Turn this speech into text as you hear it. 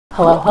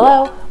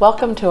Hello,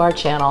 welcome to our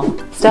channel.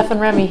 Steph and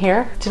Remy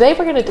here. Today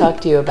we're going to talk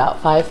to you about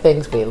 5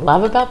 things we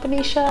love about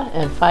Benicia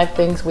and 5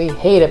 things we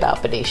hate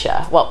about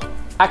Benicia. Well,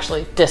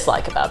 actually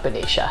dislike about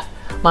Benicia.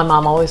 My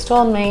mom always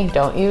told me,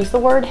 don't use the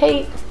word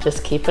hate,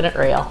 just keeping it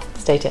real.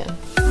 Stay tuned.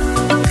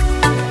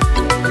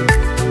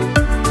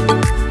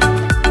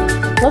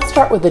 Let's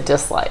start with the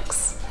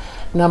dislikes.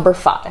 Number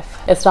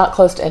 5, it's not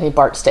close to any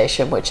BART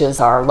station, which is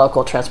our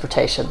local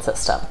transportation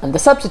system. And the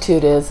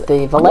substitute is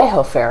the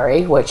Vallejo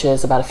ferry, which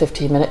is about a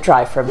 15-minute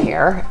drive from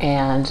here,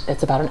 and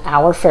it's about an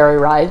hour ferry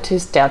ride to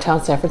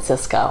downtown San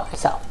Francisco.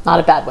 So, not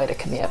a bad way to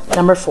commute.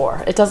 Number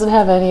 4, it doesn't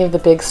have any of the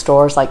big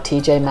stores like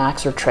TJ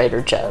Maxx or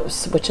Trader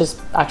Joe's, which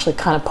is actually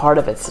kind of part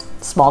of its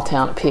small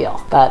town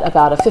appeal. But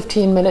about a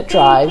 15-minute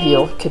drive,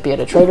 you could be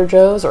at a Trader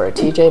Joe's or a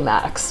TJ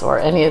Maxx or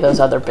any of those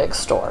other big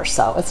stores,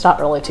 so it's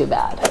not really too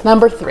bad.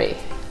 Number 3.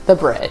 The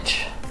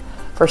bridge.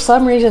 For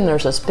some reason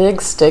there's this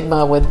big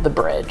stigma with the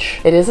bridge.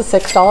 It is a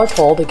 $6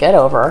 toll to get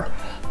over,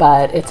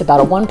 but it's about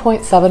a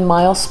 1.7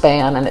 mile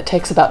span and it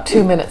takes about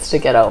 2 minutes to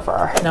get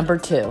over. Number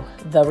 2,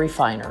 the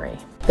refinery.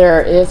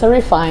 There is a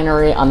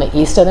refinery on the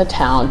east end of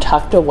town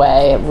tucked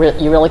away.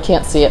 You really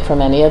can't see it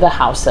from any of the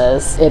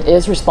houses. It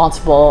is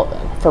responsible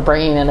for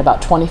bringing in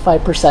about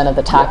 25% of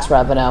the tax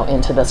revenue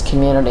into this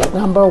community.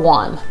 Number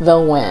 1,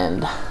 the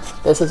wind.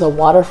 This is a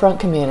waterfront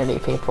community,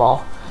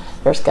 people.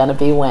 There's gonna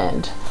be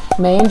wind.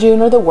 May and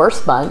June are the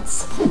worst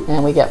months,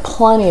 and we get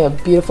plenty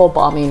of beautiful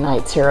balmy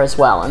nights here as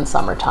well in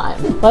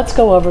summertime. Let's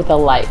go over the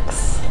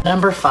likes.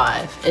 Number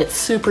 5, it's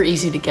super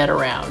easy to get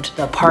around.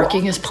 The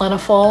parking is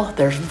plentiful,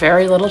 there's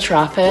very little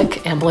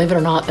traffic, and believe it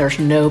or not, there's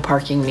no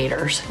parking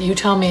meters. You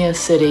tell me a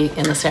city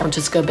in the San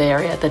Francisco Bay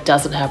Area that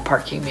doesn't have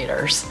parking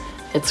meters.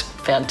 It's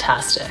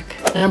fantastic.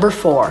 Number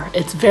 4,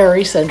 it's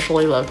very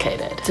centrally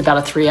located. It's about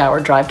a 3-hour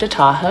drive to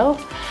Tahoe,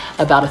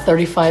 about a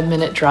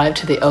 35-minute drive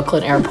to the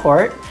Oakland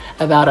airport,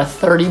 about a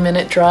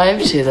 30-minute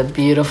drive to the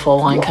beautiful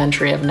wine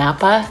country of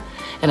Napa,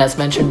 and as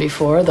mentioned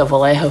before, the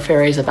Vallejo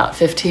ferry is about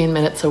 15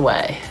 minutes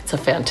away. It's a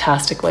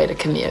fantastic way to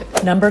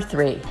commute. Number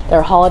 3,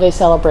 their holiday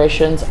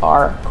celebrations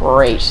are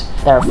great.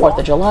 Their 4th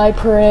of July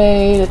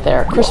parade,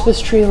 their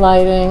Christmas tree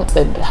lighting,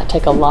 they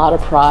take a lot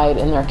of pride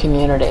in their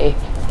community,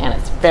 and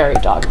it's very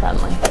dog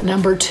friendly.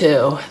 Number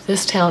 2,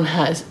 this town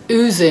has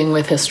oozing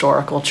with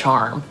historical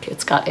charm.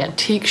 It's got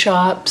antique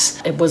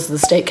shops. It was the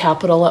state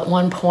capital at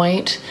one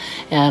point,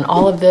 and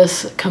all of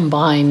this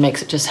combined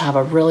makes it just have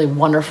a really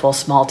wonderful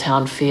small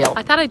town feel.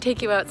 I thought I'd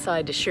take you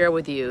outside to share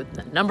with you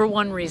the number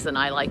 1 reason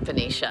I like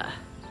Benicia,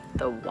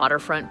 the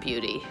waterfront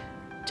beauty.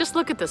 Just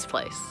look at this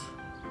place.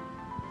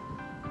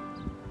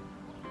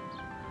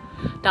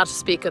 Not to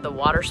speak of the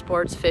water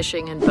sports,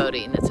 fishing, and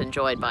boating that's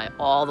enjoyed by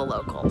all the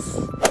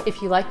locals. If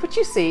you like what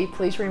you see,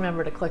 please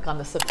remember to click on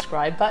the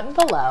subscribe button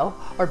below,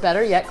 or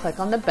better yet, click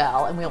on the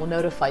bell and we will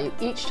notify you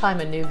each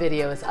time a new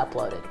video is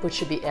uploaded, which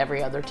should be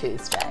every other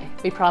Tuesday.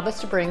 We promise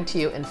to bring to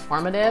you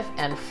informative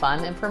and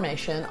fun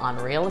information on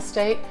real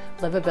estate,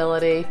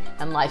 livability,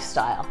 and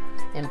lifestyle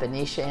in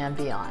Benicia and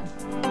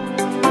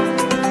beyond.